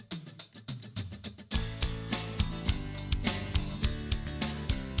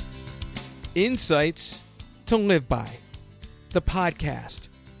Insights to Live By, the podcast,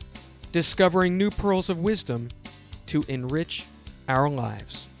 discovering new pearls of wisdom to enrich our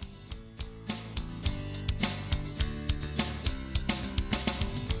lives.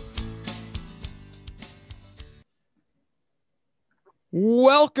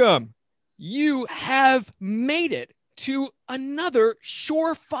 Welcome. You have made it to another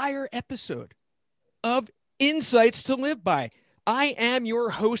surefire episode of Insights to Live By. I am your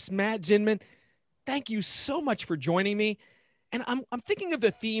host, Matt Zinman. Thank you so much for joining me. And I'm thinking of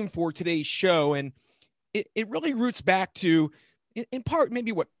the theme for today's show, and it really roots back to, in part,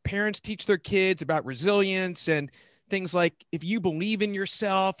 maybe what parents teach their kids about resilience and things like, if you believe in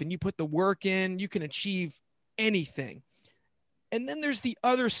yourself and you put the work in, you can achieve anything. And then there's the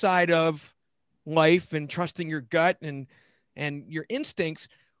other side of life and trusting your gut and your instincts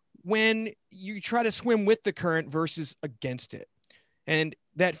when you try to swim with the current versus against it. And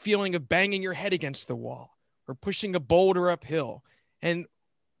that feeling of banging your head against the wall or pushing a boulder uphill. And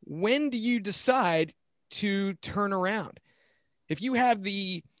when do you decide to turn around? If you have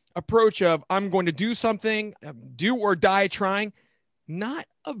the approach of, I'm going to do something, do or die trying, not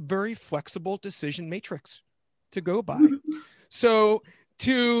a very flexible decision matrix to go by. So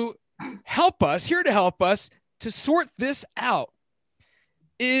here to help us to sort this out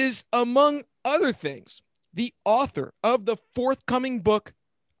is, among other things, the author of the forthcoming book,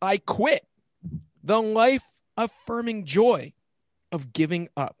 I Quit, The Life-Affirming Joy of Giving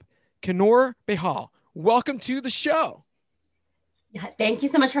Up. Knorr Behal, welcome to the show. Yeah, thank you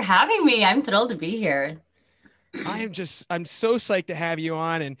so much for having me. I'm thrilled to be here. I'm so psyched to have you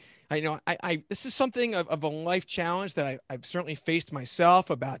on. And I this is something of a life challenge that I've certainly faced myself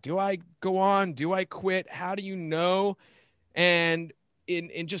about. Do I go on? Do I quit? How do you know? And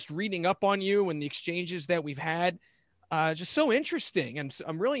in just reading up on you and the exchanges that we've had, just so interesting. And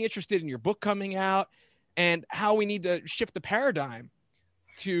I'm really interested in your book coming out and how we need to shift the paradigm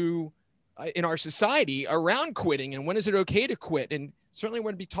to in our society around quitting and when is it okay to quit. And certainly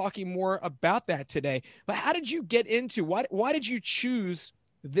we're going to be talking more about that today. But how did you get into why did you choose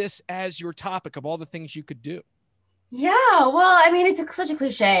this as your topic of all the things you could do? Yeah, well, I mean, it's such a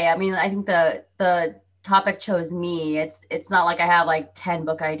cliche. I mean, I think the topic chose me. It's not like I have like 10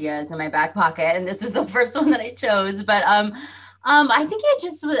 book ideas in my back pocket and this was the first one that I chose. But I think it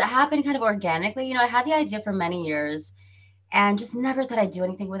just happened kind of organically. You know, I had the idea for many years and just never thought I'd do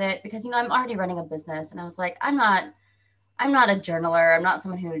anything with it because, you know, I'm already running a business and I was like, I'm not a journaler. I'm not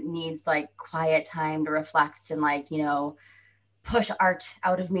someone who needs like quiet time to reflect and like, you know, push art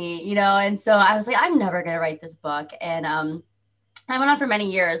out of me, you know? And so I was like, I'm never going to write this book. And I went on for many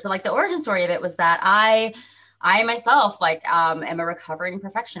years, but like the origin story of it was that I myself like am a recovering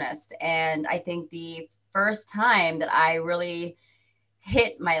perfectionist. And I think the first time that I really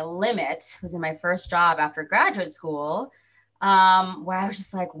hit my limit was in my first job after graduate school, where I was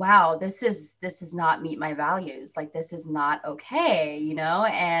just like, wow, this is not meet my values. Like, this is not okay, you know?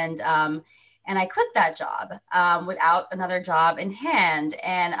 And I quit that job without another job in hand.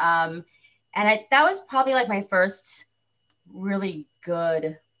 And that was probably like my first really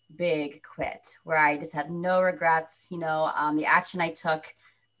good, big quit where I just had no regrets, you know, the action I took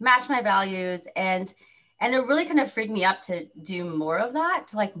matched my values and it really kind of freed me up to do more of that,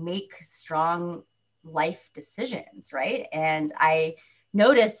 to like make strong life decisions. Right. And I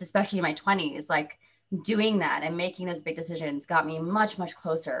noticed, especially in my 20s, like doing that and making those big decisions got me much, much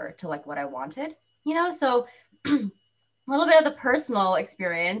closer to like what I wanted, you know? So a little bit of the personal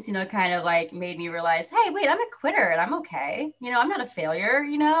experience, you know, kind of like made me realize, hey, wait, I'm a quitter and I'm okay. You know, I'm not a failure,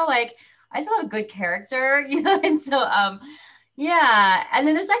 you know, like I still have a good character, you know? And so, yeah. And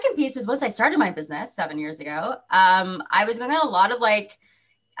then the second piece was once I started my business 7 years ago, I was going on a lot of like,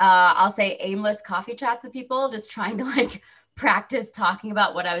 I'll say aimless coffee chats with people, just trying to like practice talking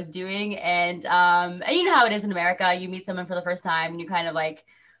about what I was doing. And you know how it is in America, you meet someone for the first time and you kind of like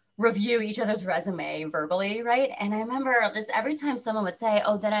review each other's resume verbally, right? And I remember just every time someone would say,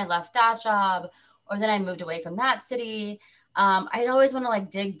 oh, then I left that job, or then I moved away from that city, I'd always want to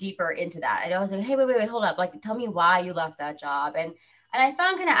like dig deeper into that. I'd always like, hey, wait, hold up. Like, tell me why you left that job. And I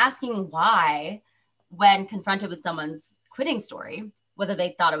found kind of asking why when confronted with someone's quitting story, whether they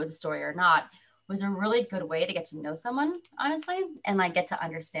thought it was a story or not, was a really good way to get to know someone, honestly, and like get to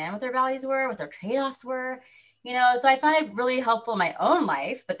understand what their values were, what their trade-offs were. You know, so I find it really helpful in my own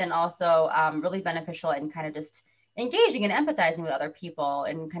life, but then also really beneficial in kind of just engaging and empathizing with other people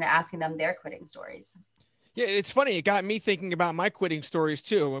and kind of asking them their quitting stories. Yeah, it's funny. It got me thinking about my quitting stories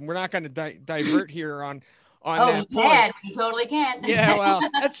too, and we're not going to divert here on that point. We totally can. Yeah, well,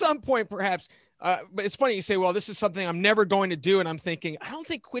 at some point perhaps. But it's funny you say, well, this is something I'm never going to do. And I'm thinking, I don't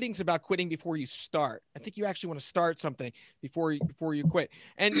think quitting's about quitting before you start. I think you actually want to start something before you quit.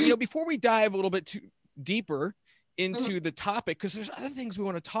 And, before we dive a little bit too deeper into the topic, because there's other things we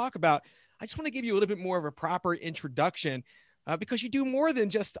want to talk about, I just want to give you a little bit more of a proper introduction because you do more than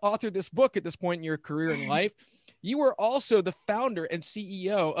just author this book at this point in your career and life. You are also the founder and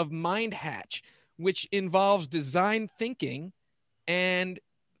CEO of MindHatch, which involves design thinking, and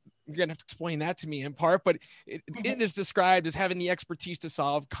you're going to have to explain that to me in part, but it is described as having the expertise to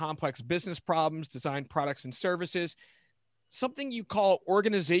solve complex business problems, design products and services, something you call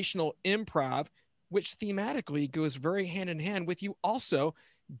organizational improv, which thematically goes very hand in hand with you also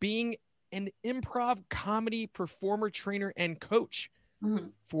being an improv comedy performer, trainer, and coach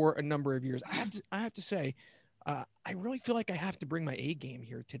for a number of years. I have to say, I really feel like I have to bring my A game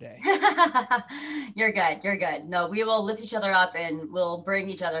here today. You're good. You're good. No, we will lift each other up and we'll bring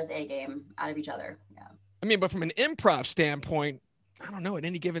each other's A game out of each other. Yeah. I mean, but from an improv standpoint, I don't know, at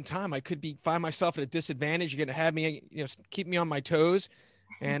any given time, I could find myself at a disadvantage. You're going to have me, keep me on my toes,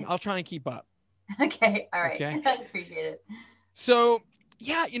 and I'll try and keep up. Okay. All right. Okay. I appreciate it. So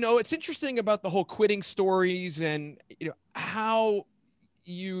yeah, it's interesting about the whole quitting stories and, how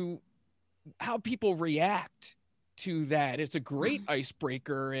people react to that. It's a great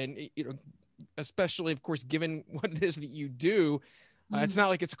icebreaker. And, especially of course, given what it is that you do, it's not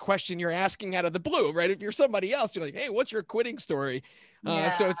like it's a question you're asking out of the blue, right? If you're somebody else, you're like, hey, what's your quitting story?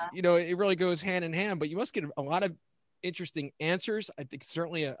 So it's, it really goes hand in hand, but you must get a lot of interesting answers. I think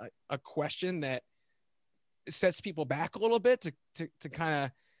certainly a question that sets people back a little bit to kind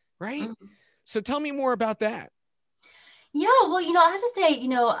of, right? So tell me more about that. Yeah, well, I have to say,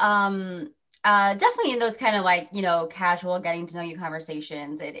 definitely in those kind of like, casual getting to know you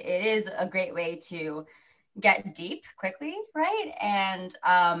conversations, it is a great way to get deep quickly, right? And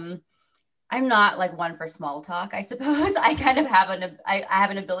I'm not like one for small talk, I suppose. I kind of have I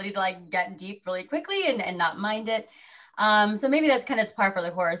have an ability to like get deep really quickly and not mind it. So maybe that's kind of par for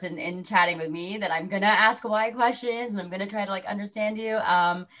the course in chatting with me, that I'm going to ask why questions and I'm going to try to like understand you.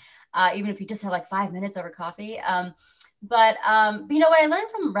 Even if you just have like 5 minutes over coffee. But what I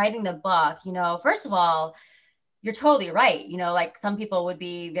learned from writing the book, first of all, you're totally right. Like some people would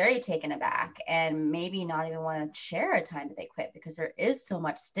be very taken aback and maybe not even want to share a time that they quit, because there is so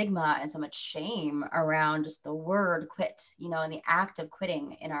much stigma and so much shame around just the word quit, and the act of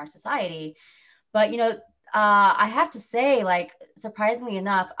quitting in our society. But, I have to say, like, surprisingly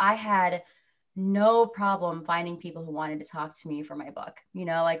enough, I had no problem finding people who wanted to talk to me for my book.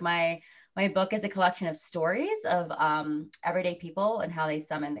 Like my book is a collection of stories of everyday people and how they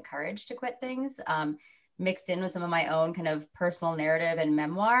summon the courage to quit things, mixed in with some of my own kind of personal narrative and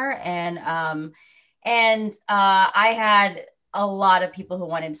memoir. And I had a lot of people who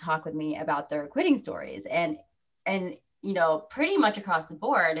wanted to talk with me about their quitting stories, and pretty much across the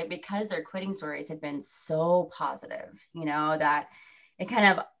board, because their quitting stories had been so positive, that it kind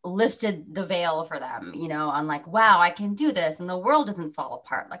of lifted the veil for them, on like, wow, I can do this and the world doesn't fall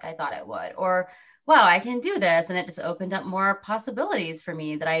apart like I thought it would. Or, wow, I can do this. And it just opened up more possibilities for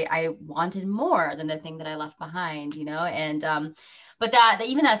me that I wanted more than the thing that I left behind, and, but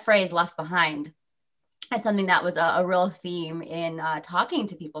even that phrase left behind is something that was a real theme in talking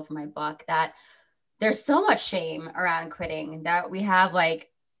to people for my book, that there's so much shame around quitting that we have like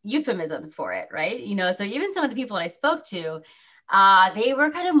euphemisms for it, right? So even some of the people that I spoke to, they were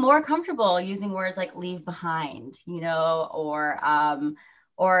kind of more comfortable using words like leave behind, or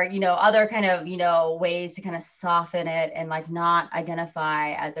other kind of, ways to kind of soften it and like not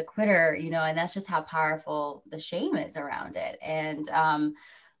identify as a quitter, and that's just how powerful the shame is around it. And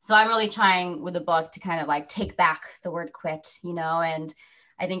so I'm really trying with the book to kind of like take back the word quit, and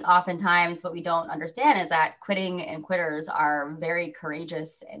I think oftentimes what we don't understand is that quitting and quitters are very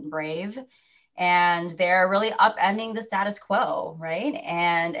courageous and brave, and they're really upending the status quo, right?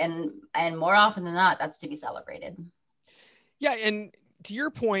 And more often than not, that's to be celebrated. Yeah, and to your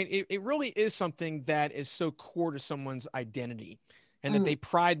point, it really is something that is so core to someone's identity, and that they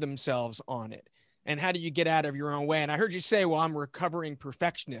pride themselves on it. And how do you get out of your own way? And I heard you say, well, I'm a recovering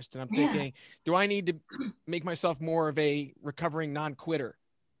perfectionist. And I'm thinking, do I need to make myself more of a recovering non-quitter?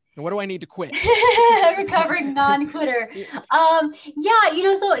 And what do I need to quit? Recovering non-quitter. So,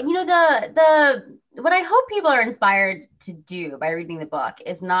 the what I hope people are inspired to do by reading the book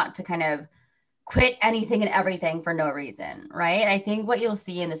is not to kind of quit anything and everything for no reason, right? I think what you'll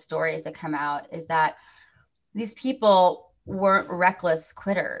see in the stories that come out is that these people weren't reckless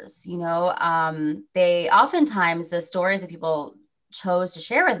quitters. They oftentimes, the stories that people chose to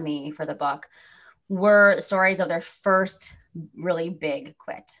share with me for the book were stories of their first really big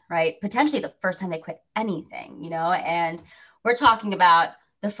quit, right? Potentially the first time they quit anything, and we're talking about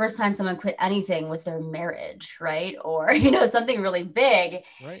the first time someone quit anything was their marriage, right? Or, something really big.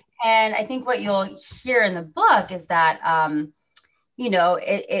 Right. And I think what you'll hear in the book is that,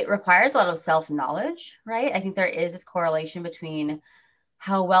 it requires a lot of self-knowledge, right? I think there is this correlation between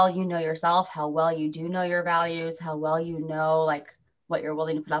how well you know yourself, how well you do know your values, how well you know like what you're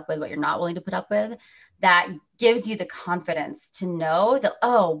willing to put up with, what you're not willing to put up with, that gives you the confidence to know that,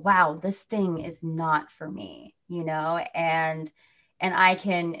 oh, wow, this thing is not for me, and I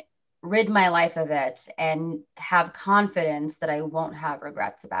can rid my life of it and have confidence that I won't have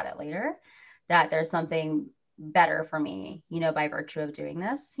regrets about it later, that there's something better for me, by virtue of doing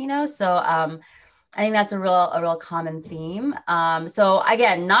this, so I think that's a real common theme. So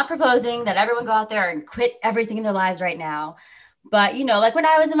again, not proposing that everyone go out there and quit everything in their lives right now. But, like when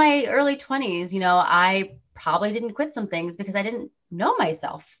I was in my early 20s, I probably didn't quit some things because I didn't know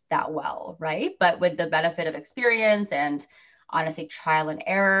myself that well, right? But with the benefit of experience and honestly trial and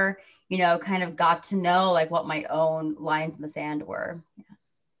error, kind of got to know like what my own lines in the sand were.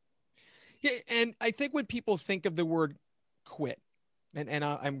 Yeah. And I think when people think of the word quit, and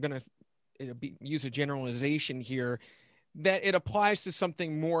I'm going to use a generalization here, that it applies to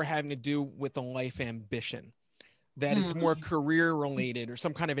something more having to do with a life ambition, that it's more career related or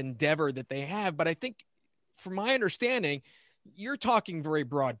some kind of endeavor that they have. But I think from my understanding, you're talking very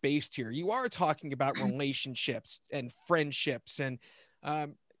broad based here. You are talking about relationships and friendships and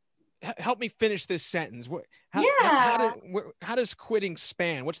help me finish this sentence. How does quitting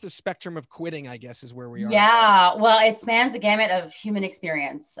span? What's the spectrum of quitting, I guess, is where we are. Yeah, well, it spans the gamut of human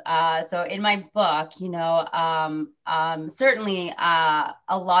experience. So in my book, certainly a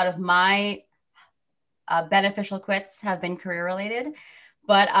lot of my beneficial quits have been career related.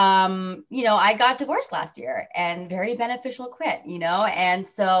 But, I got divorced last year and very beneficial quit, and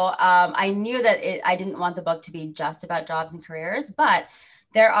so I knew that I didn't want the book to be just about jobs and careers, but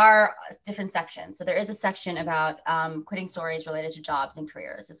there are different sections. So there is a section about quitting stories related to jobs and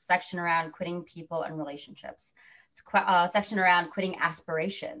careers. There's a section around quitting people and relationships. It's a section around quitting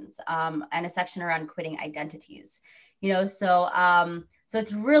aspirations, and a section around quitting identities. So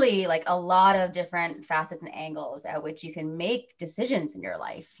it's really like a lot of different facets and angles at which you can make decisions in your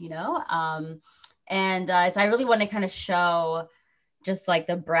life. So I really want to kind of show just like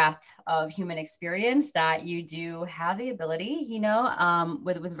the breadth of human experience that you do have the ability,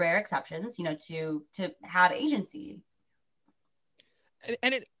 with rare exceptions, to have agency.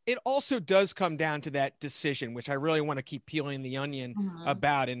 And it also does come down to that decision, which I really want to keep peeling the onion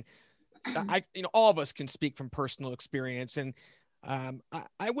about. And all of us can speak from personal experience. And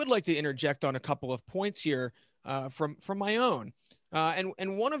I would like to interject on a couple of points here from my own.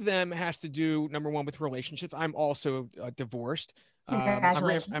 And one of them has to do, number one, with relationships. I'm also divorced.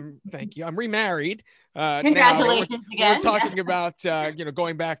 Congratulations. Thank you. I'm remarried. Congratulations again. We're talking about,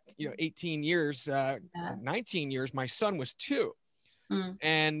 going back, 18 years, 19 years, my son was 2.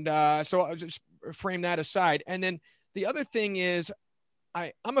 And so I'll just frame that aside. And then the other thing is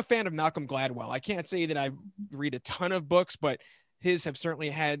I'm a fan of Malcolm Gladwell. I can't say that I read a ton of books, but his have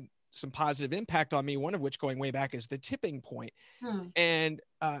certainly had some positive impact on me, one of which going way back is The Tipping Point. And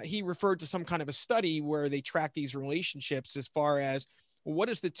he referred to some kind of a study where they track these relationships as far as, well, what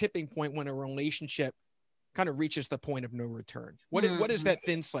is the tipping point when a relationship kind of reaches the point of no return? What is that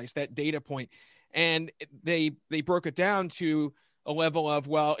thin slice, that data point? And they broke it down to a level of,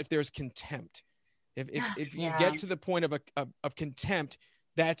 well, if there's contempt, if you get to the point of contempt,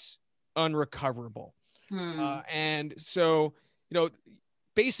 that's unrecoverable. And so,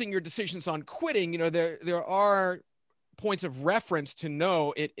 basing your decisions on quitting, there are points of reference to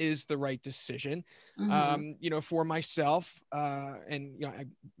know it is the right decision. For myself, and a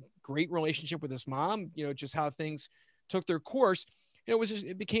great relationship with his mom, just how things took their course,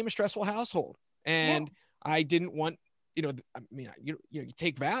 it became a stressful household. And I didn't want, you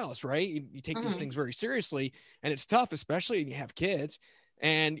take vows, right? You take these things very seriously, and it's tough, especially if you have kids.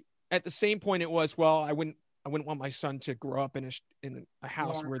 And at the same point, it was, well, I wouldn't want my son to grow up in a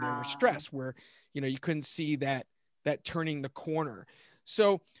house where there was stress, where, you couldn't see that turning the corner.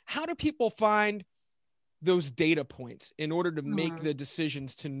 So how do people find those data points in order to make the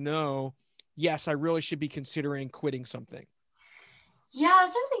decisions to know, yes, I really should be considering quitting something? Yeah,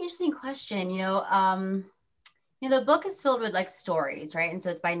 that's an interesting question. The book is filled with like stories, right? And so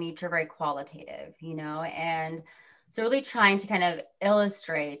it's by nature very qualitative, and so really trying to kind of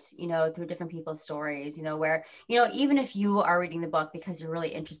illustrate, through different people's stories, where, even if you are reading the book because you're really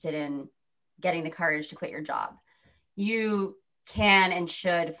interested in getting the courage to quit your job, you can and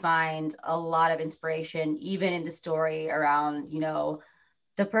should find a lot of inspiration, even in the story around,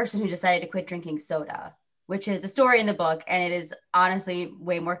 the person who decided to quit drinking soda, which is a story in the book. And it is honestly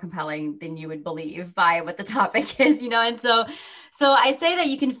way more compelling than you would believe by what the topic is, And so I'd say that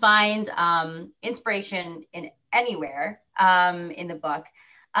you can find inspiration in anywhere in the book.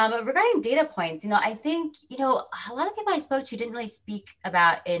 But regarding data points, I think, a lot of people I spoke to didn't really speak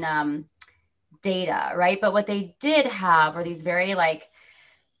about in data, right? But what they did have were these very like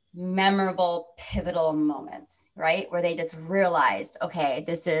memorable, pivotal moments, right? Where they just realized, okay,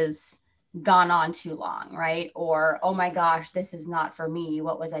 this is gone on too long, right? Or, oh my gosh, this is not for me.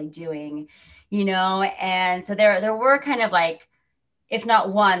 What was I doing? And so there were kind of like, if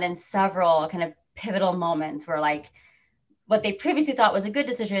not one, then several kind of pivotal moments where like what they previously thought was a good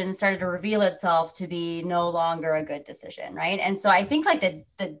decision started to reveal itself to be no longer a good decision, right? And so I think like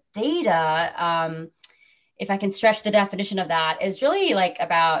the data, if I can stretch the definition of that, is really like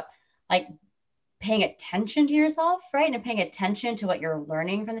about like paying attention to yourself, right? And paying attention to what you're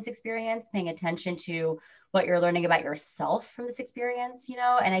learning from this experience, paying attention to what you're learning about yourself from this experience,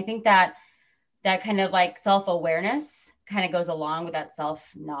 And I think that kind of like self-awareness kind of goes along with that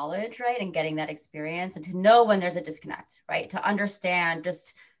self-knowledge, right? And getting that experience and to know when there's a disconnect, right? To understand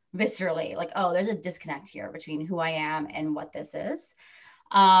just viscerally, like, oh, there's a disconnect here between who I am and what this is.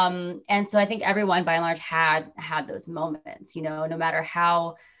 And so I think everyone by and large had those moments, no matter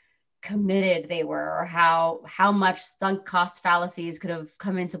how committed they were or how much sunk cost fallacies could have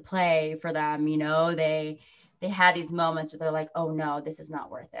come into play for them, they had these moments where they're like, oh no, this is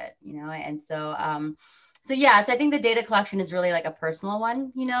not worth it, And so so I think the data collection is really like a personal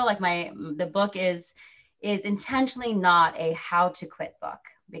one, like the book is intentionally not a how to quit book,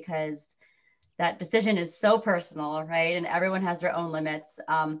 because that decision is so personal, right? And everyone has their own limits.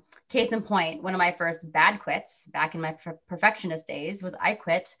 Case in point, one of my first bad quits back in my perfectionist days was I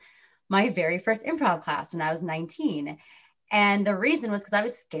quit my very first improv class when I was 19. And the reason was because I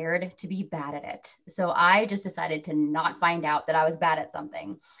was scared to be bad at it. So I just decided to not find out that I was bad at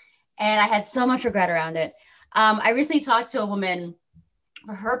something. And I had so much regret around it. I recently talked to a woman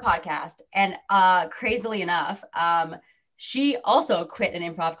for her podcast, and crazily enough, she also quit an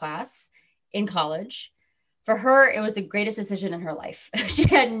improv class in college. For her, it was the greatest decision in her life. She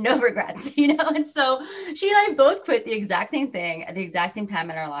had no regrets, And so she and I both quit the exact same thing at the exact same time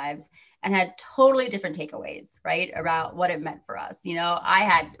in our lives and had totally different takeaways, right? About what it meant for us. I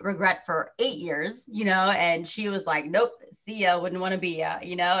had regret for 8 years, and she was like, nope, see ya, wouldn't want to be ya,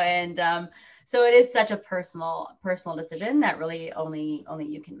 And so it is such a personal decision that really only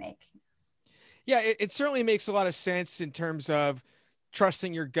you can make. Yeah, it certainly makes a lot of sense in terms of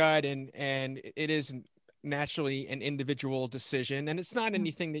trusting your gut, and it is naturally an individual decision, and it's not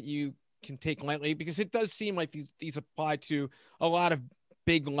anything that you can take lightly, because it does seem like these apply to a lot of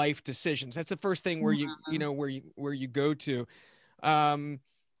big life decisions. That's the first thing where where you go to,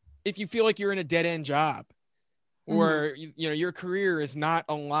 if you feel like you're in a dead end job, or your career is not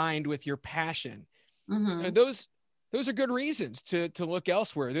aligned with your passion. Those are good reasons to look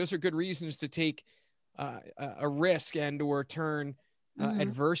elsewhere. Those are good reasons to take a risk and or turn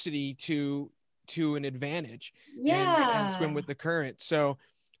adversity to an advantage, and swim with the current. So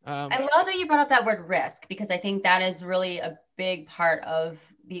I love that you brought up that word risk, because I think that is really a big part of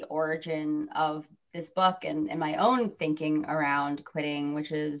the origin of this book and my own thinking around quitting,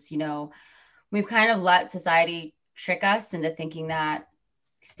 which is, we've kind of let society trick us into thinking that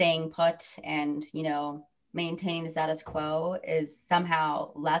staying put and, maintaining the status quo is somehow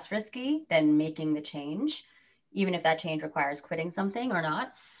less risky than making the change, even if that change requires quitting something or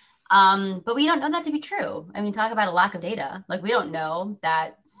not. But we don't know that to be true. I mean, talk about a lack of data. Like, we don't know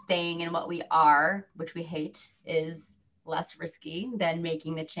that staying in what we are, which we hate, is less risky than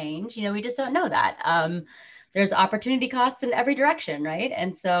making the change. We just don't know that. There's opportunity costs in every direction, right?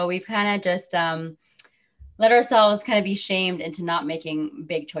 And so we've kind of just let ourselves kind of be shamed into not making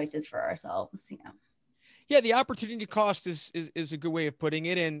big choices for ourselves. Yeah, the opportunity cost is a good way of putting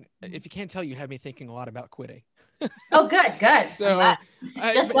it. And if you can't tell, you have me thinking a lot about quitting. Oh, good. So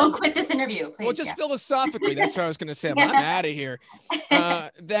just don't quit this interview, please. Well, just philosophically, that's what I was going to say. I'm out of here.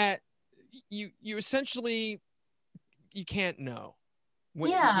 That you essentially, you can't know.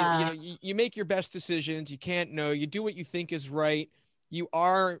 When, you make your best decisions. You can't know. You do what you think is right. You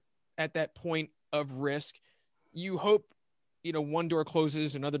are at that point of risk. You hope, one door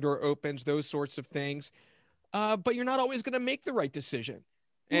closes, another door opens, those sorts of things. But you're not always going to make the right decision.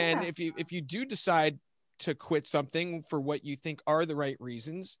 And if you do decide to quit something for what you think are the right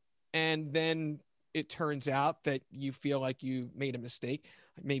reasons, and then it turns out that you feel like you made a mistake,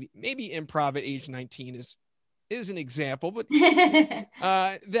 maybe improv at age 19 is is an example, but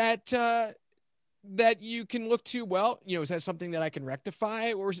that you can look to, well, is that something that I can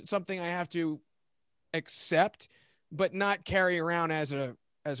rectify, or is it something I have to accept but not carry around as a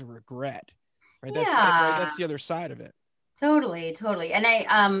regret, right? Right, Yeah, that's the other side of it. totally, totally. And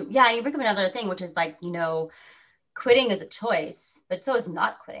yeah, and you bring up another thing, which is like, quitting is a choice, but so is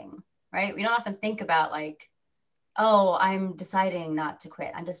not quitting, right? We don't often think about like, oh, I'm deciding not to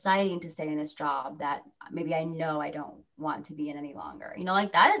quit. I'm deciding to stay in this job that maybe I know I don't want to be in any longer.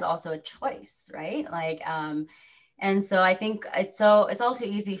 Like that is also a choice, right? Like, and so I think it's all too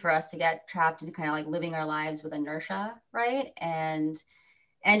easy for us to get trapped in kind of like living our lives with inertia, right? And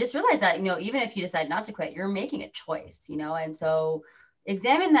just realize that, even if you decide not to quit, you're making a choice, and so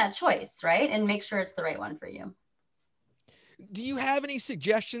examine that choice, right? And make sure it's the right one for you. Do you have any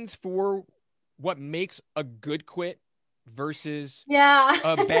suggestions for what makes a good quit versus Yeah.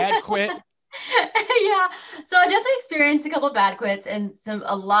 a bad quit? Yeah. So I definitely experienced a couple of bad quits and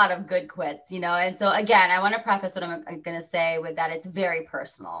a lot of good quits, And so again, I want to preface what I'm going to say with that it's very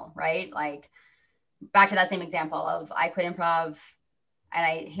personal, right? Like back to that same example of I quit improv and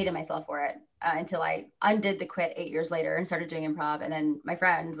I hated myself for it until I undid the quit 8 years later and started doing improv. And then my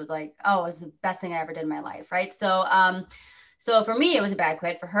friend was like, "Oh, it was the best thing I ever did in my life," right? So for me, it was a bad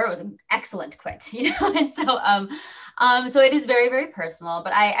quit. For her, it was an excellent quit, And so it is very, very personal.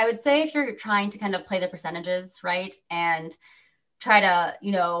 But I would say if you're trying to kind of play the percentages, right, and try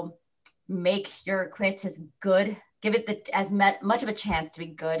to, make your quits as good, give it as much of a chance to be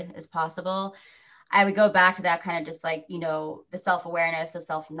good as possible. I would go back to that kind of just like, the self-awareness, the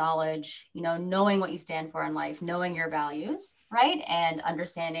self-knowledge, knowing what you stand for in life, knowing your values, right? And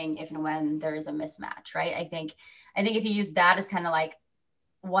understanding if and when there is a mismatch, right? I think if you use that as kind of like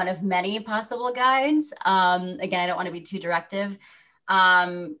one of many possible guides, again, I don't want to be too directive,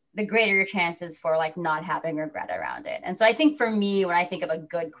 the greater your chances for like not having regret around it. And so I think for me, when I think of a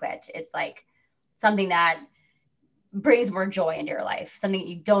good quit, it's like something that brings more joy into your life, something that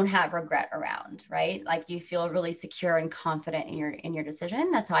you don't have regret around, right? Like you feel really secure and confident in your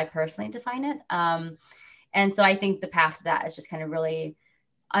decision. That's how I personally define it. And so I think the path to that is just kind of really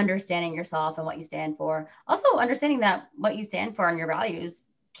understanding yourself and what you stand for. Also understanding that what you stand for and your values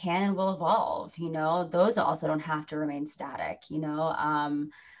can and will evolve. Those also don't have to remain static. What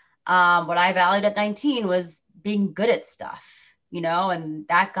I valued at 19 was being good at stuff, and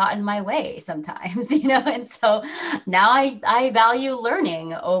that got in my way sometimes, and so now I value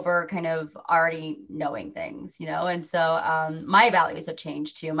learning over kind of already knowing things, and so my values have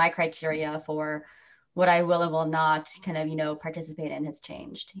changed too. My criteria for what I will and will not kind of, participate in has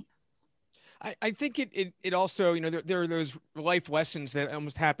changed. I think it also, there are those life lessons that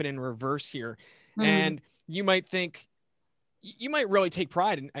almost happen in reverse here. Mm-hmm. And you might think, you might really take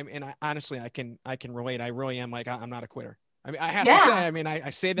pride in, and honestly, I can relate. I really am like, I'm not a quitter. I mean, I have to say, Yeah. I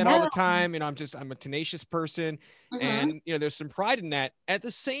say that all the time, I'm a tenacious person, Mm-hmm. and, there's some pride in that. At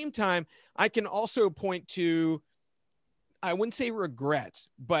the same time, I can also point to, I wouldn't say regrets,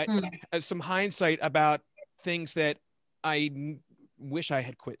 but as some hindsight about things that wish I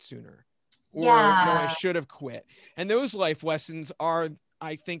had quit sooner, or, I Yeah. should have quit. And those life lessons are,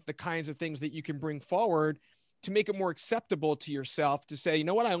 I think, the kinds of things that you can bring forward to make it more acceptable to yourself to say,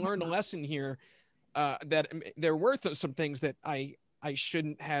 what, I learned a lesson here, that there were some things that I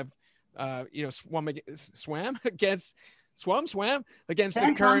shouldn't have, swam against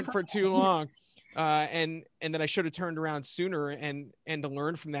the current for too long. And that I should have turned around sooner and to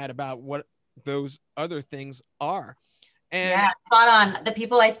learn from that about what those other things are. And Yeah, spot on. The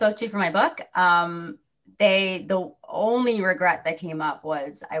people I spoke to for my book, the only regret that came up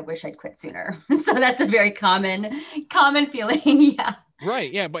was I wish I'd quit sooner. So that's a very common feeling. Yeah.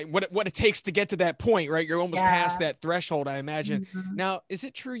 right, yeah, but what it takes to get to that point, right? You're almost past Yeah. that threshold, I imagine. Mhm. Now, is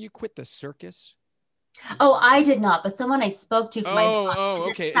it true you quit the circus? Oh, I did not, but someone I spoke to for my book, the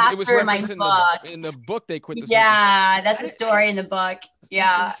Okay. It was chapter in my referenced book. in the book. They quit the circus. Yeah, that's I a didn't. story in the book. I was gonna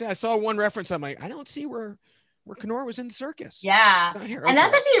Yeah. say I saw one reference. I'm like, I don't see where Kenora was in the circus. Yeah. Not here. And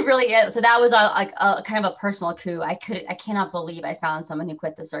that's Okay. actually really it. So that was a kind of a personal coup. I cannot believe I found someone who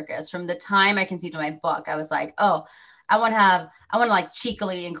quit the circus. From the time I conceived of my book, I was like, oh, I want to like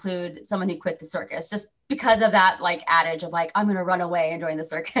cheekily include someone who quit the circus just because of that like adage of like, I'm going to run away and join the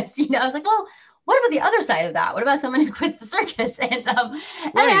circus. I was like, well, what about the other side of that? What about someone who quits the circus? And Right.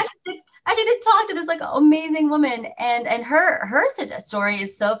 I actually did talk to this like amazing woman, and her story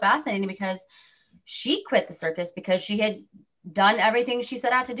is so fascinating because she quit the circus because she had done everything she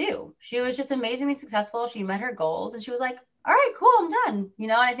set out to do. She was just amazingly successful. She met her goals and she was like, all right, cool, I'm done.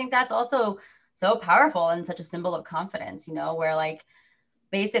 And I think that's also so powerful and such a symbol of confidence, where like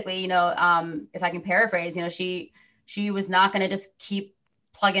basically, if I can paraphrase, she was not going to just keep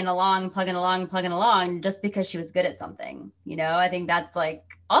plugging along just because she was good at something. I think that's like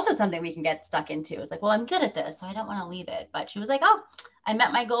also something we can get stuck into. It's like, well, I'm good at this, so I don't want to leave it. But she was like, oh, I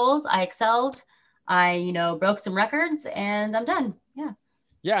met my goals. I excelled. I, broke some records and I'm done. Yeah.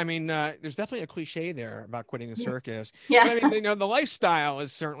 Yeah, I mean, there's definitely a cliche there about quitting the circus. Yeah. But I mean, the lifestyle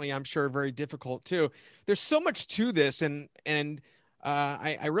is certainly, I'm sure, very difficult too. There's so much to this, and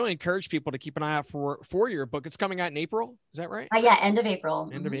I really encourage people to keep an eye out for your book. It's coming out in April. Is that right? Yeah, end of April.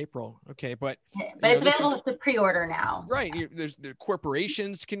 End of April. Okay, but it's available to pre-order now. Right. There's the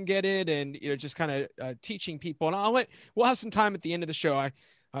corporations can get it, and just kind of teaching people. And we'll have some time at the end of the show.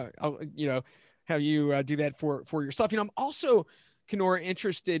 I'll have you do that for yourself. I'm also, Kenora,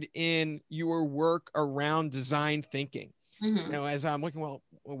 interested in your work around design thinking. As I'm looking, well,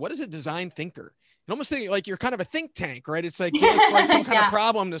 what is a design thinker? You almost think like you're kind of a think tank, right? It's like, give us like some kind of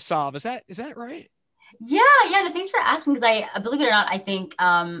problem to solve. Is that right? Yeah. No, thanks for asking. Because I believe it or not, I think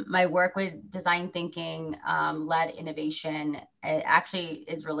my work with design thinking led innovation, it actually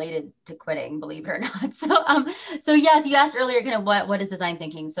is related to quitting, believe it or not. So yes, you asked earlier, kind of what is design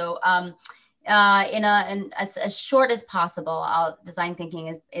thinking? So in as short as possible, design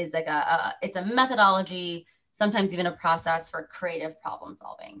thinking is like it's a methodology, sometimes even a process for creative problem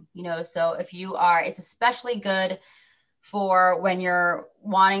solving. So it's especially good for when you're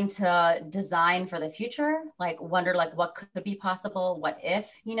wanting to design for the future, like wonder like what could be possible, what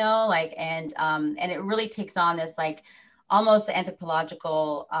if, and it really takes on this like almost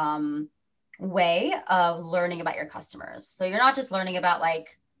anthropological way of learning about your customers. So you're not just learning about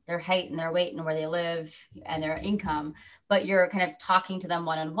like their height and their weight and where they live and their income, but you're kind of talking to them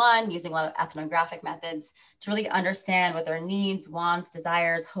one-on-one using a lot of ethnographic methods to really understand what their needs, wants,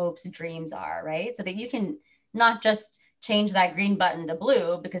 desires, hopes, dreams are, right? So that you can not just change that green button to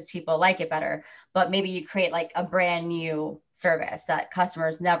blue because people like it better, but maybe you create like a brand new service that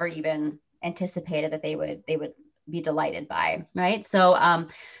customers never even anticipated that they would be delighted by, right? So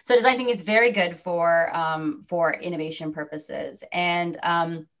design thinking is very good for innovation purposes, and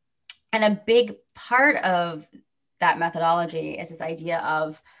a big part of that methodology is this idea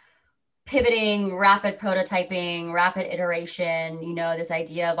of pivoting, rapid prototyping, rapid iteration, this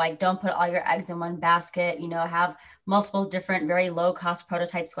idea of like, don't put all your eggs in one basket, have multiple different, very low cost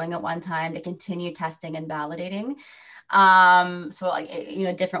prototypes going at one time to continue testing and validating. So like,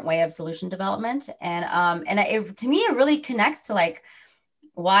 different way of solution development. And to me, it really connects to like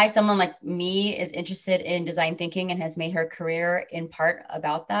why someone like me is interested in design thinking and has made her career in part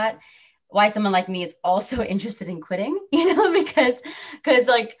about that. Why someone like me is also interested in quitting, because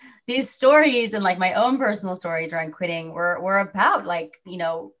like these stories and like my own personal stories around quitting were about like,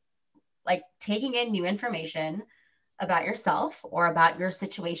 like taking in new information about yourself or about your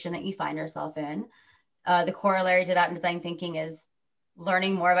situation that you find yourself in. The corollary to that in design thinking is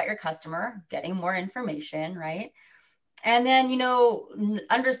learning more about your customer, getting more information, right? And then,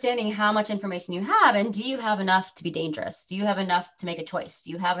 understanding how much information you have, and do you have enough to be dangerous? Do you have enough to make a choice? Do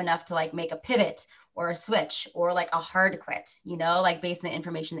you have enough to like make a pivot or a switch or like a hard quit, like based on the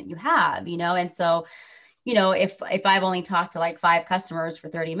information that you have, And so, if I've only talked to like 5 customers for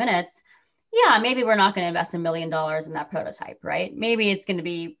 30 minutes, yeah, maybe we're not going to invest $1 million in that prototype, right? Maybe it's going to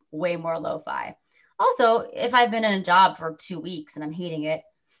be way more lo-fi. Also, if I've been in a job for 2 weeks and I'm hating it,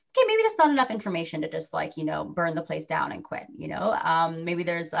 okay, maybe that's not enough information to just like, burn the place down and quit, maybe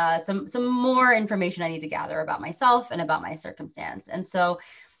there's some more information I need to gather about myself and about my circumstance. And so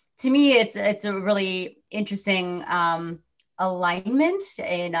to me, it's a really interesting alignment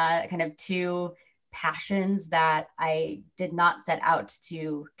in kind of 2 passions that I did not set out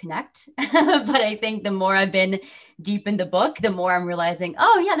to connect. But I think the more I've been deep in the book, the more I'm realizing,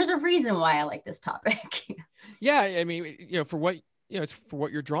 oh yeah, there's a reason why I like this topic. Yeah. I mean, for what, it's for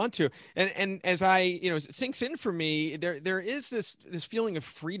what you're drawn to. And as it sinks in for me, there is this feeling of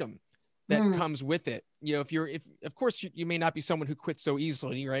freedom that comes with it. If of course you may not be someone who quits so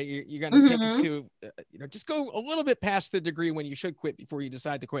easily, right? You're going to take it to, just go a little bit past the degree when you should quit before you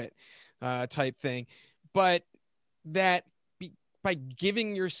decide to quit, type thing. But that by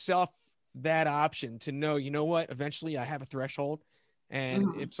giving yourself that option to know, what, eventually I have a threshold.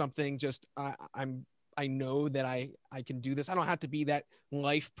 And if something just, I know that I can do this. I don't have to be that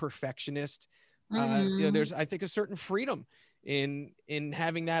life perfectionist. There's, I think, a certain freedom in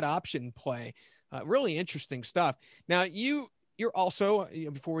having that option play. Really interesting stuff. Now you're also,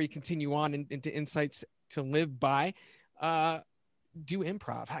 before we continue on into Insights to Live By, do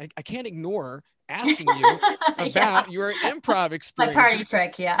improv? I can't ignore asking you about your improv experience. My party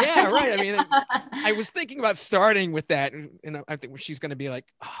trick, yeah. Yeah, right. I mean, I was thinking about starting with that, and I think she's going to be like,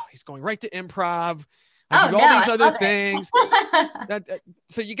 "Oh, he's going right to improv. I do all these other things."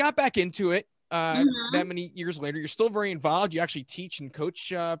 So you got back into it that many years later. You're still very involved. You actually teach and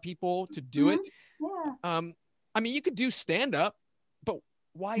coach people to do it. Yeah. I mean, you could do stand up, but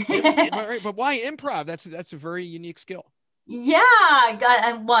why? But why improv? That's a very unique skill. Yeah.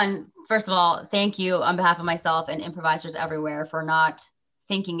 And first of all, thank you on behalf of myself and improvisers everywhere for not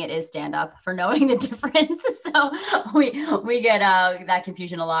thinking it is stand up, for knowing the difference. So we get that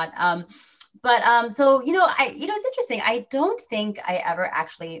confusion a lot. So it's interesting. I don't think I ever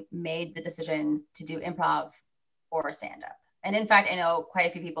actually made the decision to do improv or stand up. And in fact, I know quite a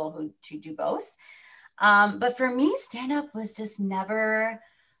few people who do both. But for me, stand up was just never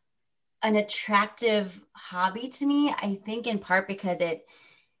an attractive hobby to me. I think in part because it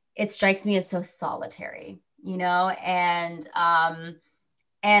strikes me as so solitary, and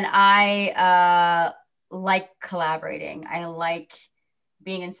I like collaborating. I like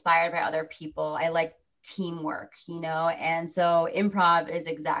being inspired by other people. I like teamwork, and so improv is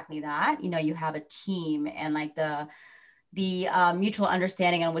exactly that. You have a team, and like the mutual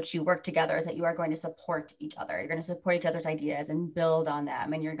understanding on which you work together is that you are going to support each other. You're going to support each other's ideas and build on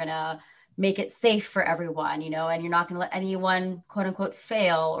them. And you're going to make it safe for everyone, and you're not going to let anyone, quote unquote,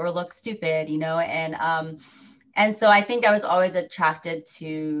 fail or look stupid, and so I think I was always attracted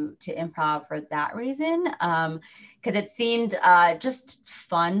to improv for that reason, because it seemed just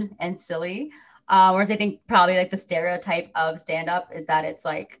fun and silly. Whereas I think probably like the stereotype of stand-up is that it's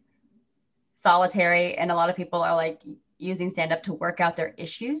like solitary, and a lot of people are like using stand-up to work out their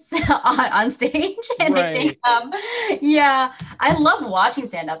issues on stage. And I think, I love watching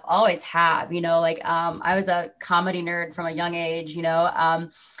stand-up, always have, I was a comedy nerd from a young age,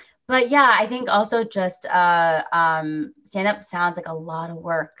 but yeah, I think also just stand-up sounds like a lot of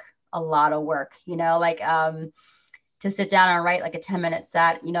work, to sit down and write like a 10-minute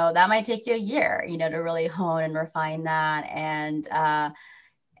set, that might take you a year, to really hone and refine that.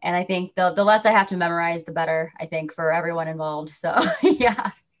 And I think the less I have to memorize, the better, I think, for everyone involved. So,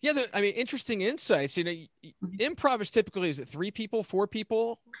 yeah. Yeah. Interesting insights. Improv is typically, is it 3 people, 4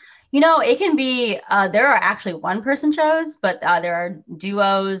 people? It can be, there are actually one-person shows, but there are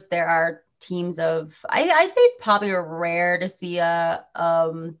duos. There are teams of, I'd say probably rare to see a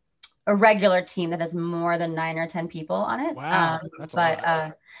regular team that has more than 9 or 10 people on it. Wow. That's a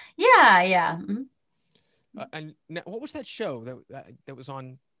lot. Yeah. Mm-hmm. And now, what was that show that was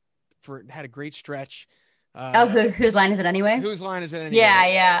on had a great stretch? Whose Line Is It Anyway? Whose Line Is It Anyway?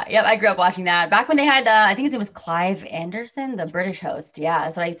 Yeah. Yep. I grew up watching that back when they had, I think his name was Clive Anderson, the British host. Yeah.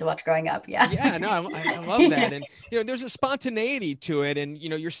 That's what I used to watch growing up. Yeah. Yeah. No, I love that. And, there's a spontaneity to it, and,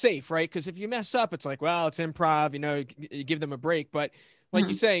 you're safe, right? Because if you mess up, it's like, well, it's improv, you give them a break. But like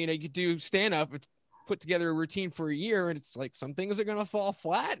you say, you could do stand up, put together a routine for a year, and it's like some things are going to fall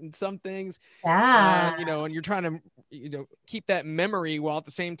flat, and some things, and you're trying to, keep that memory while at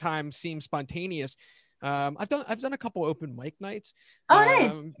the same time seem spontaneous. I've done a couple open mic nights. Oh,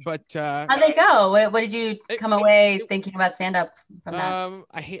 nice. But how'd they go? What did you come away thinking about stand up from that?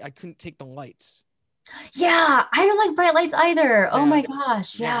 I couldn't take the lights. Yeah, I don't like bright lights either. Oh my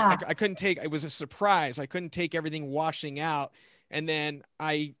gosh. Yeah. I couldn't take, it was a surprise. I couldn't take everything washing out. And then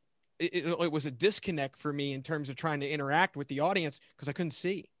it was a disconnect for me in terms of trying to interact with the audience because I couldn't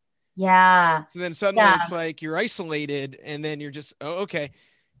see. Yeah. So then suddenly it's like you're isolated, and then you're just, oh, okay.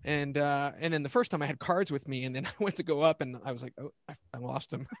 And then the first time I had cards with me, and then I went to go up, and I was like, oh, I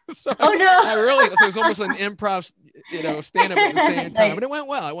lost them. So oh no! So it was almost an improv, stand up at the same time, but it went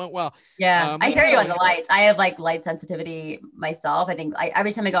well. Yeah, I hear you on the lights. I have like light sensitivity myself. I think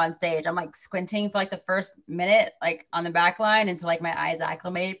every time I go on stage, I'm like squinting for like the first minute, like on the back line, until like my eyes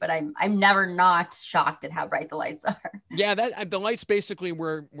acclimate. But I'm never not shocked at how bright the lights are. Yeah, the lights basically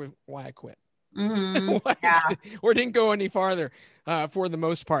were why I quit. Mm-hmm. Or didn't go any farther for the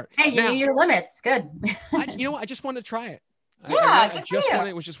most part. Hey, you knew your limits. Good. I just wanted to try it.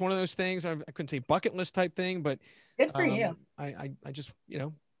 It was just one of those things. I couldn't say bucket list type thing, but good for you. I just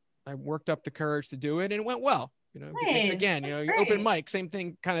I worked up the courage to do it, and it went well. Nice. Again, open mic, same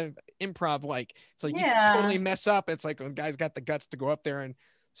thing, kind of improv like. It's like you can totally mess up. It's like when guys got the guts to go up there and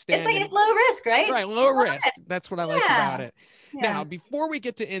stand. It's like it's low risk, right? Right, low risk. That's what I like about it. Yeah. Now, before we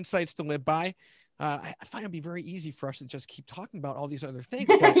get to insights to live by, I find it'd be very easy for us to just keep talking about all these other things.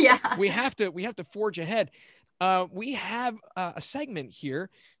 But we have to forge ahead. We have a segment here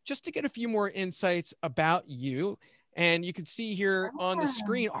just to get a few more insights about you. And you can see here on the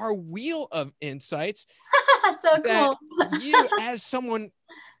screen our wheel of insights. So that cool. you, as someone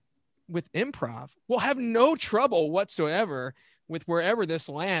with improv, will have no trouble whatsoever with wherever this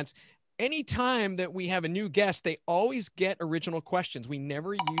lands. Anytime that we have a new guest, they always get original questions. We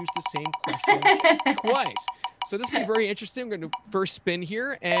never use the same question twice. So this will be very interesting. I'm going to first spin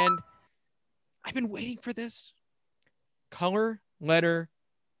here, and I've been waiting for this. Color, letter,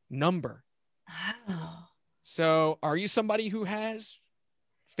 number. Oh, So are you somebody who has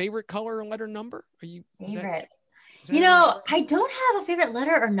favorite color or letter number? Are you favorite. is that I don't have a favorite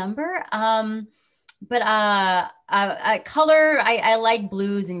letter or number. But color, I like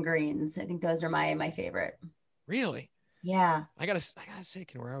blues and greens. I think those are my favorite. really? Yeah. I gotta say,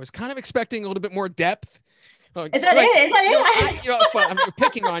 Kenora, I was kind of expecting a little bit more depth. Is that it? Is that it? It's fun. I'm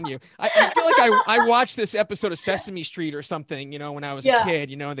picking on you. I feel like I watched this episode of Sesame Street or something, when I was a kid,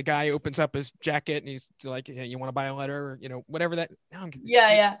 and the guy opens up his jacket and he's like, hey, you want to buy a letter or, whatever that.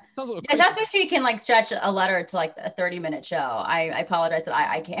 Yeah. Sounds a little Yeah, Sesame Street can like stretch a letter to like a 30-minute show. I apologize that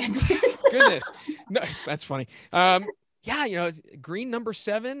I can't. Goodness. No, that's funny. Green number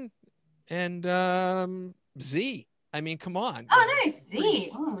 7 and Z. I mean, come on. Oh, nice. Z.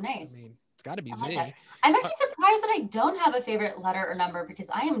 Oh, nice. I mean, it's got to be I Z. like that. I'm actually surprised that I don't have a favorite letter or number because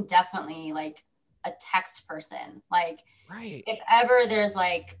I am definitely like a text person. Like, right. If ever there's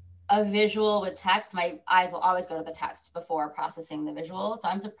like a visual with text, my eyes will always go to the text before processing the visual. So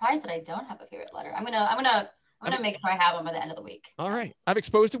I'm surprised that I don't have a favorite letter. I'm gonna make sure I have one by the end of the week. All right. I've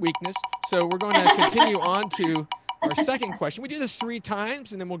exposed a weakness. So we're going to continue on to our second question. We do this 3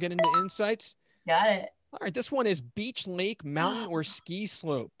 times and then we'll get into insights. Got it. All right. This one is beach, lake, mountain, or ski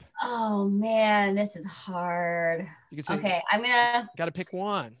slope. Oh man, this is hard. You can say, okay, I'm gonna gotta pick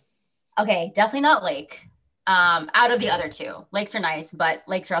one. Okay, definitely not lake. Out of the other 2. Lakes are nice, but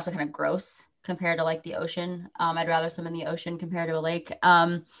lakes are also kind of gross compared to like the ocean. I'd rather swim in the ocean compared to a lake.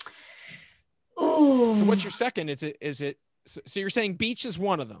 So what's your second? Is it so you're saying beach is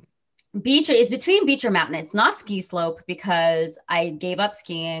one of them? Beach is between beach or mountain. It's not ski slope because I gave up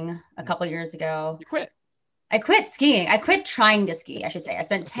skiing a couple years ago. You quit? I quit skiing. I quit trying to ski, I should say. I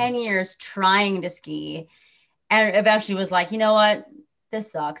spent 10 years trying to ski and eventually was like, you know what?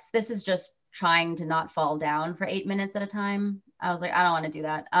 This sucks. This is just trying to not fall down for 8 minutes at a time. I was like, I don't want to do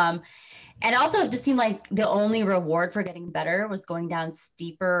that. And also it just seemed like the only reward for getting better was going down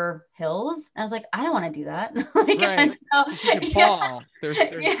steeper hills. And I was like, I don't want to do that. Right. You can fall. There's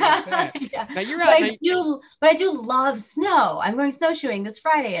that. Yeah. Now you're but I do love snow. I'm going snowshoeing this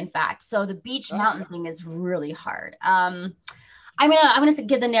Friday, in fact. So the beach mountain thing is really hard. I'm gonna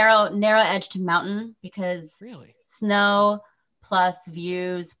give the narrow edge to mountain because snow plus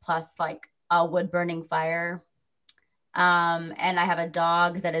views plus like a wood burning fire. And I have a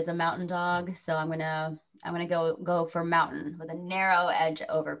dog that is a mountain dog, so I'm gonna go for mountain with a narrow edge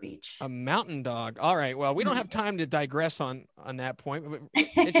over beach. A mountain dog. All right. Well, we don't have time to digress on that point.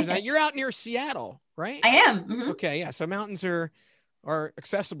 You're out near Seattle, right? I am. Mm-hmm. Okay. Yeah. So mountains are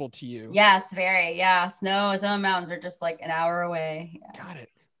accessible to you. Yes, very. Yeah. Some mountains are just like an hour away. Yeah. Got it.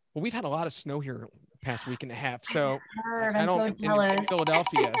 Well, we've had a lot of snow here past week and a half. So I'm so jealous. In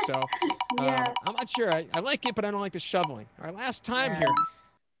Philadelphia. So yeah. I'm not sure. I like it, but I don't like the shoveling. Our last time here,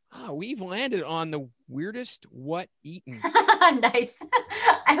 we've landed on the weirdest what eaten. Nice.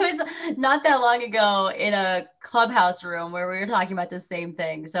 I was not that long ago in a clubhouse room where we were talking about the same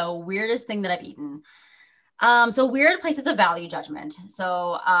thing. So weirdest thing that I've eaten. So weird places of value judgment.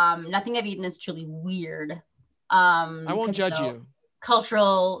 So nothing I've eaten is truly weird. I won't judge you.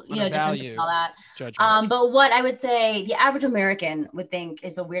 Cultural, differences and all that. Judgment. But what I would say the average American would think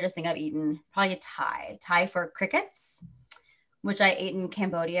is the weirdest thing I've eaten, probably a Thai for crickets, which I ate in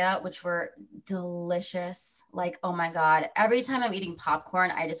Cambodia, which were delicious. Like, oh my God. Every time I'm eating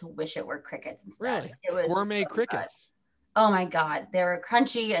popcorn, I just wish it were crickets instead. Really? It was gourmet crickets. Good. Oh my God. They were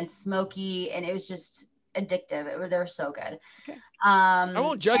crunchy and smoky and it was just addictive. They were so good. Okay. I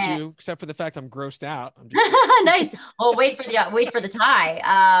won't judge you except for the fact I'm grossed out. I'm just nice. Well, wait for the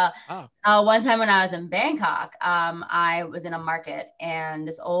Thai. One time when I was in Bangkok, I was in a market and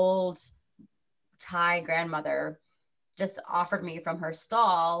this old Thai grandmother just offered me from her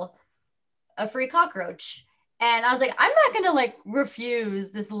stall a free cockroach. And I was like, I'm not going to like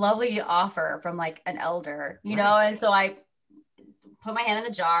refuse this lovely offer from like an elder, you know? And so I put my hand in the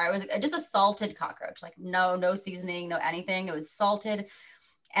jar. It was just a salted cockroach, like no seasoning, no anything. It was salted.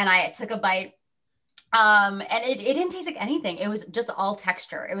 And I took a bite. And it didn't taste like anything. It was just all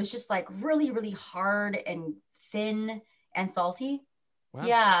texture. It was just like really, really hard and thin and salty. Wow.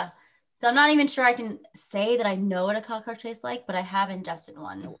 Yeah. So I'm not even sure I can say that I know what a cockroach tastes like, but I have ingested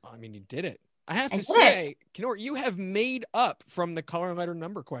one. I mean, you did it. I have I to did it. say, Kenora, you have made up from the color, letter,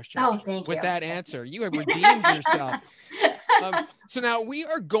 number question. Oh, thank With you. that answer. You have redeemed yourself. So now we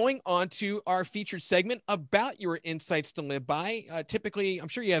are going on to our featured segment about your insights to live by. Typically, I'm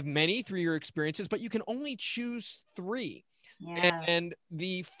sure you have many through your experiences, but you can only choose 3. Yeah. And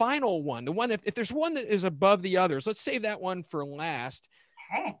the final one, the one, if there's one that is above the others, let's save that one for last.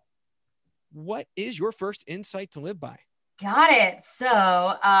 Okay. What is your first insight to live by? Got it.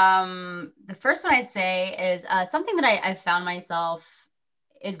 So the first one I'd say is something that I found myself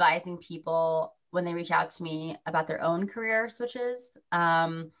advising people when they reach out to me about their own career switches.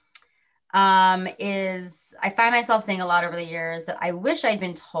 Is I find myself saying a lot over the years that I wish I'd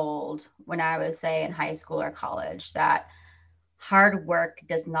been told when I was, say, in high school or college that hard work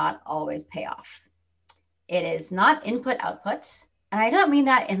does not always pay off. It is not input output. And I don't mean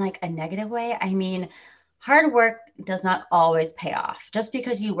that in like a negative way. I mean, hard work does not always pay off. Just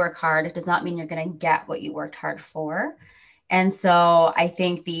because you work hard does not mean you're going to get what you worked hard for. And so I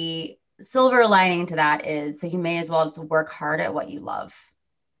think the silver lining to that is so you may as well just work hard at what you love.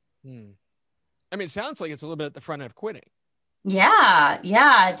 I mean, it sounds like it's a little bit at the front end of quitting. Yeah,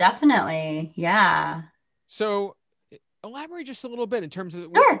 definitely. Yeah. So elaborate just a little bit in terms of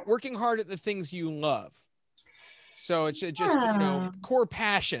Sure. working hard at the things you love. So it's just, core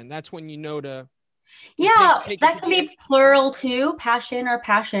passion. That's when you know to take that can be plural too, passion or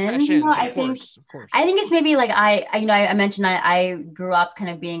passions. Passions, I of course. think it's maybe like I mentioned I grew up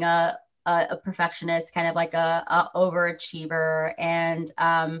kind of being a perfectionist, kind of like a overachiever, and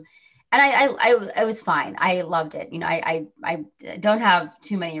I was fine. I loved it. I don't have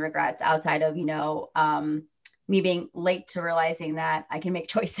too many regrets outside of me being late to realizing that I can make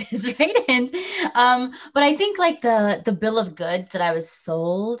choices, right? And but I think like the bill of goods that I was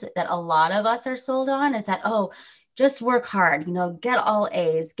sold, that a lot of us are sold on, is that, oh, just work hard, get all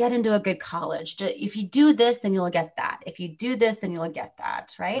A's, get into a good college. If you do this, then you'll get that. If you do this, then you'll get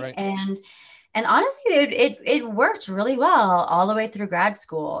that, right? And honestly, it worked really well all the way through grad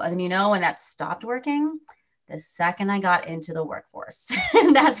school. And when that stopped working, the second I got into the workforce,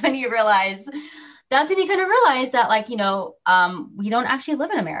 that's when you kind of realize that, like, we don't actually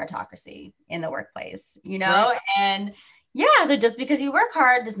live in a meritocracy in the workplace, Right. And yeah, so just because you work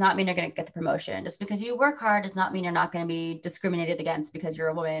hard does not mean you're going to get the promotion. Just because you work hard does not mean you're not going to be discriminated against because you're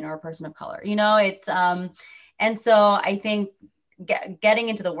a woman or a person of color. It's and so I think getting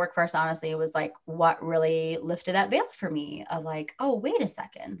into the workforce, honestly, was like what really lifted that veil for me of like, oh, wait a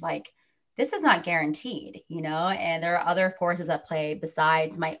second, like this is not guaranteed, and there are other forces at play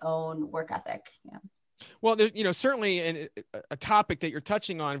besides my own work ethic. Well, there's, certainly a topic that you're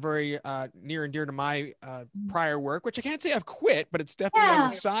touching on very near and dear to my prior work, which I can't say I've quit, but it's definitely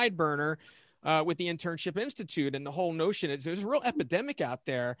on the side burner with the Internship Institute and the whole notion. There's a real epidemic out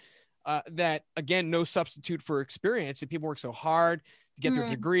there that, again, no substitute for experience. And people work so hard to get their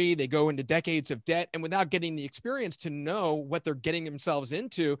degree. They go into decades of debt, and without getting the experience to know what they're getting themselves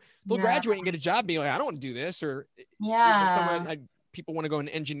into, they'll graduate and get a job and be like, I don't want to do this. Or people want to go in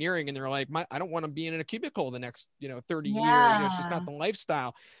engineering and they're like, I don't want to be in a cubicle the next, 30 years. It's just not the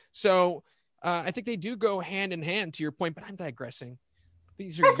lifestyle. So I think they do go hand in hand, to your point, but I'm digressing.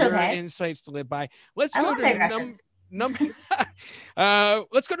 These are your insights to live by. Let's go to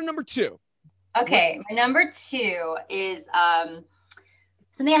let's go to number 2. Okay. My number 2 is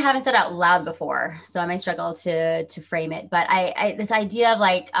something I haven't said out loud before, so I might struggle to frame it, but I this idea of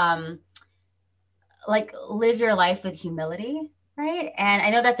like live your life with humility. Right. And I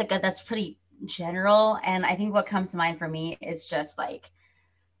know that's pretty general. And I think what comes to mind for me is just like,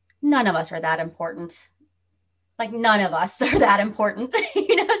 none of us are that important. Like none of us are that important, so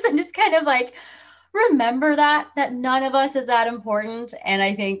just kind of like, remember that none of us is that important. And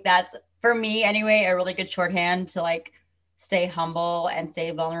I think that's, for me anyway, a really good shorthand to like stay humble and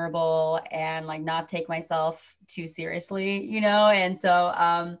stay vulnerable and like not take myself too seriously, And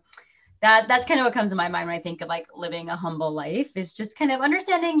so, that's kind of what comes to my mind when I think of like living a humble life, is just kind of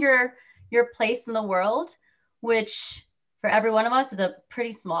understanding your place in the world, which for every one of us is a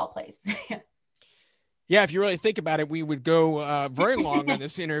pretty small place. Yeah, if you really think about it, we would go very long on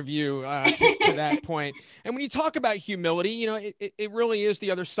this interview to that point. And when you talk about humility, it really is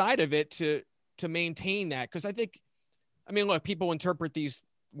the other side of it to maintain that. Because look, people interpret these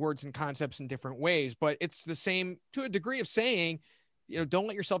words and concepts in different ways, but it's the same to a degree of saying, don't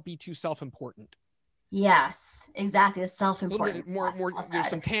let yourself be too self-important. Yes, exactly. The self-importance. More, there's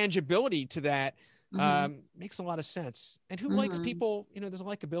some tangibility to that. Makes a lot of sense. And who likes people, there's a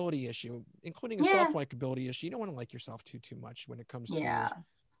likability issue, including a self-likability issue. You don't want to like yourself too much when it comes to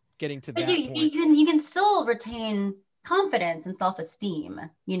getting to that point. You can still retain confidence and self-esteem,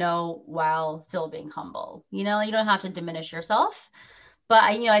 while still being humble. You don't have to diminish yourself. But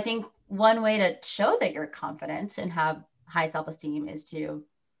I think one way to show that you're confident and have high self-esteem is to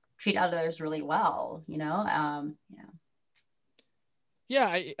treat others really well, yeah.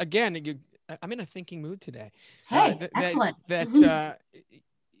 Yeah. I'm in a thinking mood today. Hey, excellent.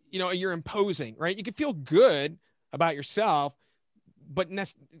 You're imposing, right? You can feel good about yourself, but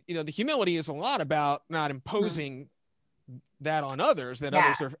the humility is a lot about not imposing that on others, that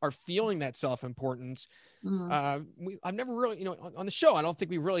others are feeling that self-importance. I've never really, on the show, I don't think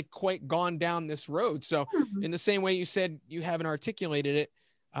we've really quite gone down this road. So in the same way you said you haven't articulated it,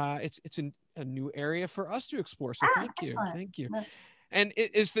 it's a new area for us to explore. So thank you. Thank you. And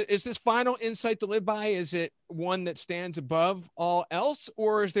is this final insight to live by, is it one that stands above all else,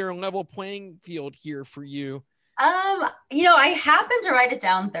 or is there a level playing field here for you? I happened to write it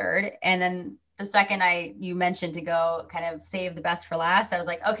down third, and then the second you mentioned to go kind of save the best for last, I was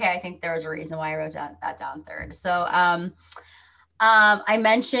like, okay, I think there was a reason why I wrote that down third. So, I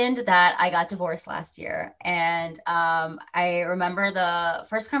mentioned that I got divorced last year, and I remember the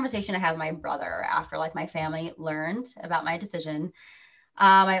first conversation I had with my brother after my family learned about my decision.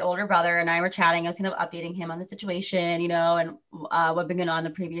 My older brother and I were chatting. I was kind of updating him on the situation, and what had been going on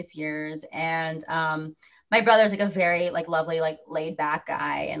the previous years. And my brother's a very lovely, laid back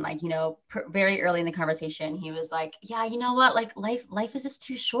guy. And very early in the conversation, he was like, yeah, you know what? Life is just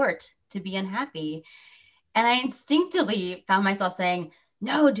too short to be unhappy. And I instinctively found myself saying,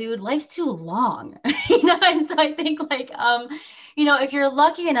 no, dude, life's too long. And so I think if you're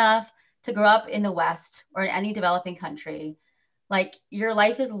lucky enough to grow up in the West or in any developing country, your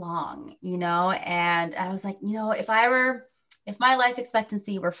life is long, and I was like, if my life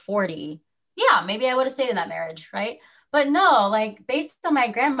expectancy were 40, yeah, maybe I would have stayed in that marriage. Right. But no, based on my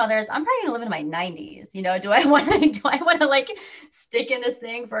grandmother's, I'm probably gonna live into my 90s. Do I want to stick in this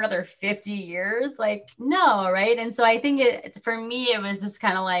thing for another 50 years? No. Right. And so I think it's, for me, it was just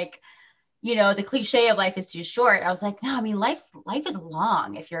kind of the cliche of life is too short. I was like, no, I mean, life is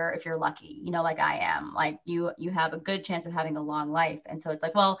long if you're lucky, like I am. You have a good chance of having a long life. And so it's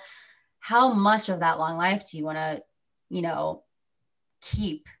well, how much of that long life do you want to,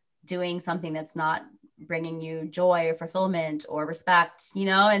 keep doing something that's not bringing you joy or fulfillment or respect,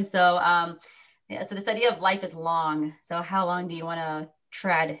 And so, so this idea of life is long. So how long do you want to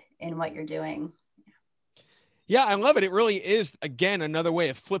tread in what you're doing? Yeah, I love it. It really is, again, another way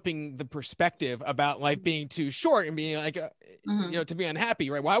of flipping the perspective about life being too short and being to be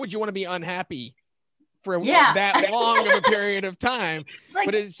unhappy, right? Why would you want to be unhappy for that long of a period of time?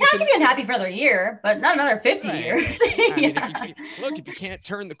 But it's just be unhappy for another year, but not another 50 years. If you can't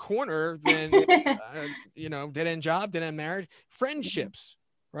turn the corner, then, dead end job, dead end marriage, friendships,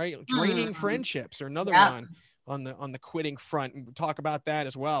 right? Draining friendships are another one. On the quitting front, and we'll talk about that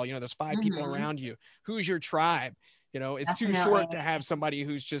as well. There's 5 people around you. Who's your tribe? It's too short to have somebody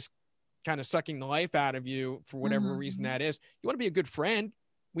who's just kind of sucking the life out of you for whatever reason that is. You want to be a good friend.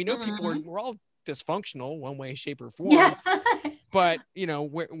 We know we're all dysfunctional one way, shape, or form. Yeah. But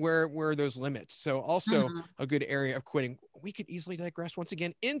where are those limits? So also a good area of quitting. We could easily digress once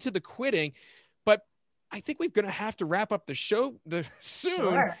again into the quitting, but I think we're going to have to wrap up the show soon.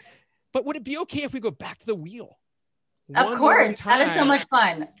 Sure. But would it be okay if we go back to the wheel? Of course. That is so much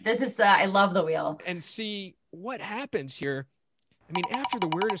fun. This is, I love the wheel. And see what happens here. I mean, after the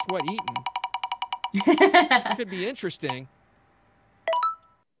weirdest what eaten, it could be interesting.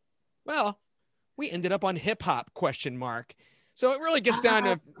 Well, we ended up on hip hop ? So it really gets down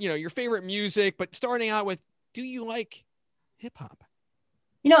to, your favorite music, but starting out with, do you like hip hop?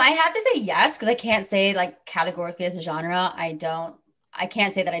 I have to say yes, because I can't say categorically as a genre. I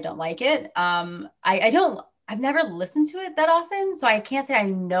can't say that I don't like it. I've never listened to it that often, so I can't say I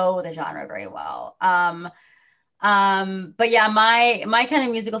know the genre very well. But yeah, my kind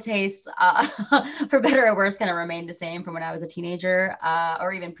of musical tastes, for better or worse, kind of remained the same from when I was a teenager,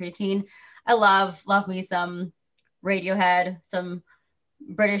 or even preteen. I love me some Radiohead, some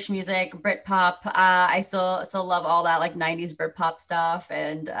British music, Britpop. I still love all that 90s Britpop stuff,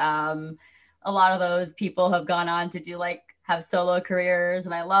 and a lot of those people have gone on to do have solo careers,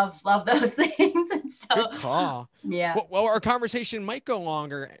 and I love those things. And so, good call. Yeah. Well, our conversation might go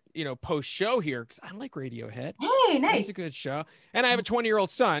longer, post show here, because I like Radiohead. Hey, nice. It's a good show, and I have a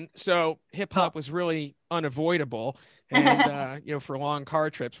 20-year-old son, so hip hop was really unavoidable, and for long car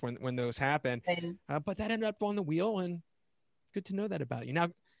trips when those happen. But that ended up on the wheel, and good to know that about you. Now,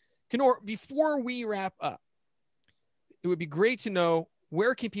 Kenora, before we wrap up, it would be great to know,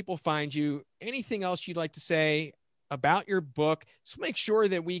 where can people find you? Anything else you'd like to say about your book? So make sure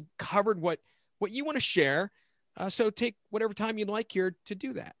that we covered what you want to share, So take whatever time you'd like here to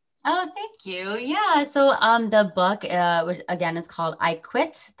do that. Oh, thank you. Yeah. So the book, which again, is called I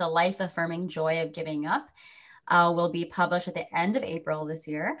Quit, The Life Affirming Joy of Giving Up, will be published at the end of April this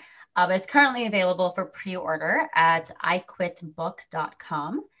year. But it's currently available for pre-order at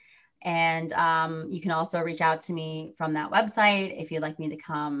iquitbook.com. And you can also reach out to me from that website if you'd like me to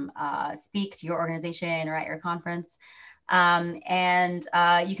come speak to your organization or at your conference. And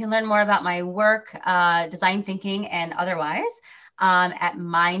you can learn more about my work, design thinking, and otherwise at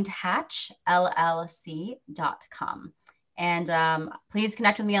mindhatchllc.com. And please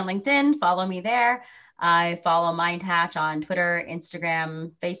connect with me on LinkedIn. Follow me there. I follow MindHatch on Twitter,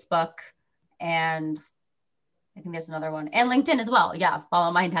 Instagram, Facebook, and I think there's another one, and LinkedIn as well. Yeah,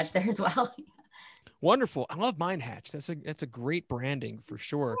 follow MindHatch there as well. Wonderful. I love MindHatch. That's a great branding for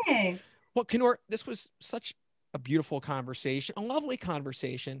sure. Hey. Well, Kinor, this was such a beautiful conversation, a lovely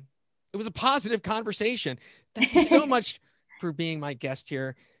conversation. It was a positive conversation. Thank you so much for being my guest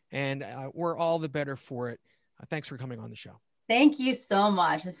here, and we're all the better for it. Thanks for coming on the show. Thank you so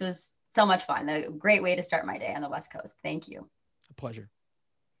much. This was so much fun. A great way to start my day on the West Coast. Thank you. A pleasure.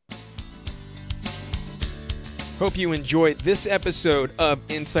 Hope you enjoyed this episode of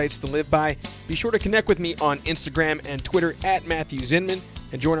Insights to Live By. Be sure to connect with me on Instagram and Twitter at Matthew Zinman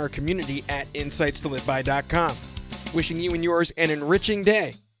and join our community at insightstoliveby.com. Wishing you and yours an enriching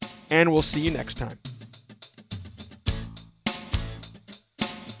day, and we'll see you next time.